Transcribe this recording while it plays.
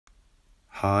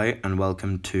Hi and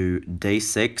welcome to day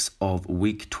 6 of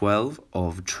week 12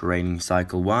 of training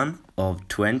cycle 1 of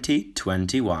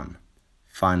 2021.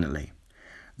 Finally,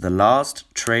 the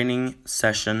last training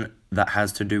session that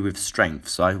has to do with strength.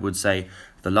 So I would say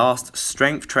the last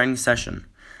strength training session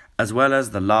as well as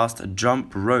the last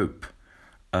jump rope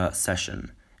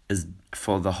session is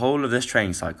for the whole of this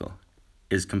training cycle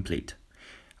is complete.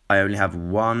 I only have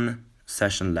one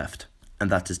session left and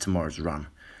that is tomorrow's run.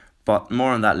 But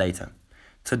more on that later.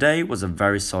 Today was a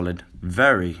very solid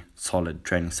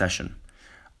training session.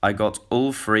 I got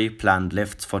all 3 planned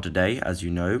lifts for today. As you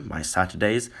know, my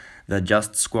Saturdays, they're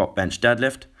just squat, bench,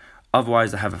 deadlift.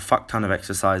 Otherwise, I have a fuck ton of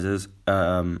exercises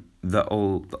all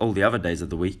the other days of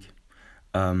the week.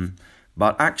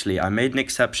 But actually, I made an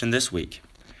exception this week.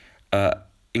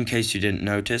 In case you didn't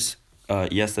notice,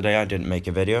 yesterday I didn't make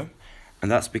a video.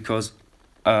 And that's because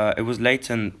it was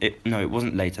it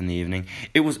wasn't late in the evening.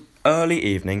 It was early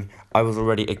evening. I was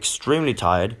already extremely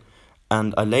tired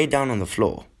and I lay down on the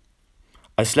floor.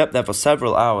 I slept there for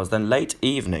several hours. Then late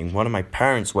evening, one of my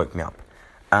parents woke me up.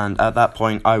 And at that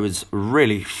point, I was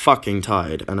really fucking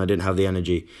tired and I didn't have the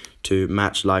energy to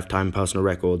match lifetime personal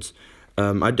records.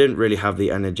 I didn't really have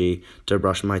the energy to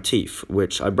brush my teeth,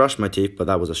 which I brushed my teeth, but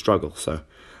that was a struggle. So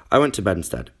I went to bed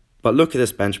instead. But look at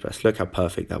this bench press. Look how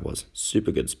perfect that was.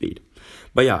 Super good speed.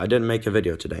 But yeah, I didn't make a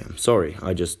video today. I'm sorry.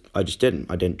 I just didn't.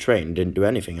 I didn't train. Didn't do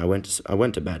anything. I went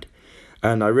to bed,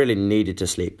 and I really needed to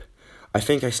sleep. I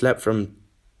think I slept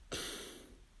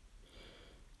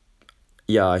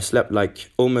I slept like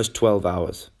almost 12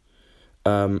 hours.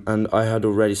 And I had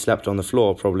already slept on the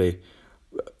floor probably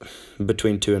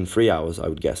between 2 and 3 hours, I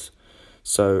would guess.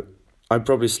 So I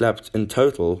probably slept in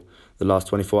total the last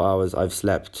 24 hours. I've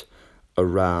slept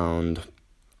around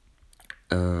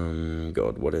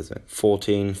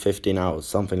 14, 15 hours,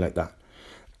 something like that.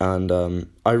 And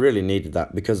I really needed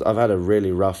that because I've had a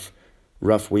really rough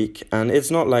week, and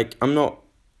it's not like I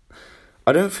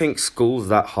don't think school's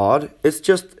that hard. It's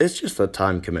just a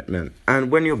time commitment.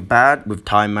 And when you're bad with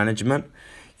time management,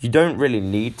 you don't really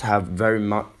need to have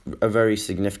a very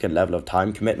significant level of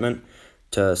time commitment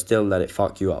to still let it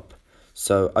fuck you up.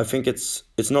 So I think it's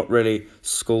not really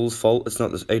school's fault. It's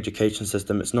not the education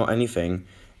system. It's not anything.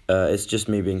 It's just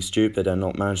me being stupid and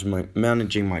not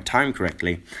managing my time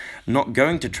correctly. Not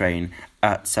going to train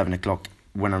at 7 o'clock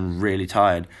when I'm really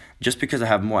tired. Just because I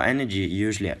have more energy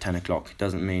usually at 10 o'clock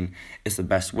doesn't mean it's the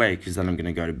best way, because then I'm going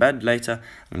to go to bed later,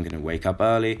 I'm going to wake up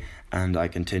early, and I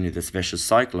continue this vicious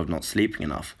cycle of not sleeping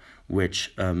enough,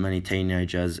 which many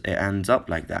teenagers, it ends up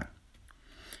like that.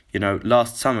 You know,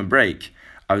 last summer break,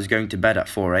 I was going to bed at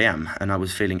 4 a.m. and I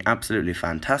was feeling absolutely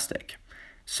fantastic.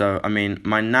 So, I mean,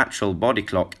 my natural body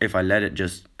clock, if I let it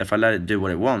do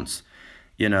what it wants,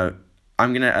 you know,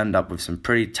 I'm going to end up with some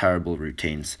pretty terrible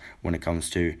routines when it comes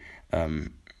to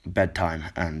bedtime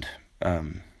and,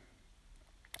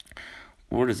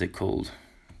 what is it called?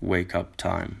 Wake up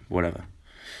time, whatever.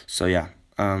 So, yeah,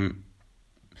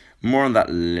 more on that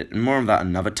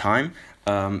another time.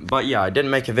 But yeah, I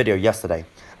didn't make a video yesterday.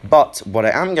 But what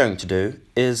I am going to do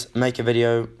is make a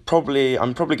video.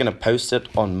 I'm probably going to post it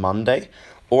on Monday,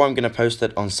 or I'm going to post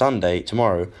it on Sunday,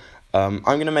 tomorrow. I'm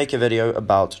going to make a video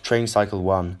about training cycle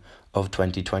 1 of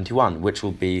 2021, which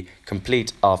will be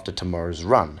complete after tomorrow's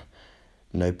run.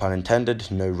 No pun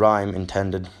intended, no rhyme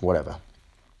intended, whatever.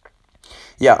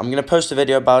 Yeah, I'm going to post a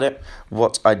video about it,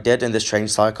 what I did in this training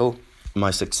cycle, my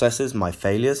successes, my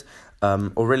failures,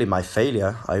 or really my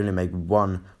failure. I only made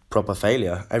one proper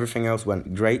failure. Everything else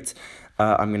went great.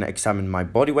 I'm going to examine my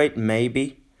body weight,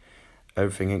 maybe.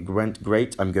 Everything went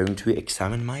great. I'm going to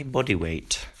examine my body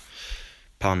weight.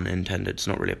 Pun intended. It's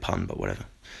not really a pun, but whatever.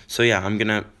 So yeah, I'm going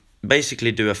to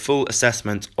basically do a full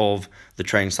assessment of the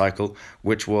training cycle,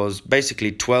 which was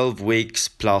basically 12 weeks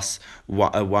plus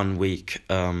a 1 week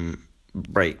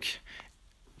break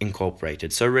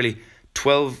incorporated. So really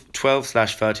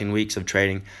 12/13 weeks of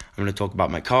training. I'm going to talk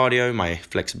about my cardio, my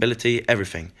flexibility,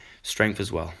 everything, strength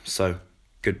as well. So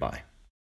goodbye.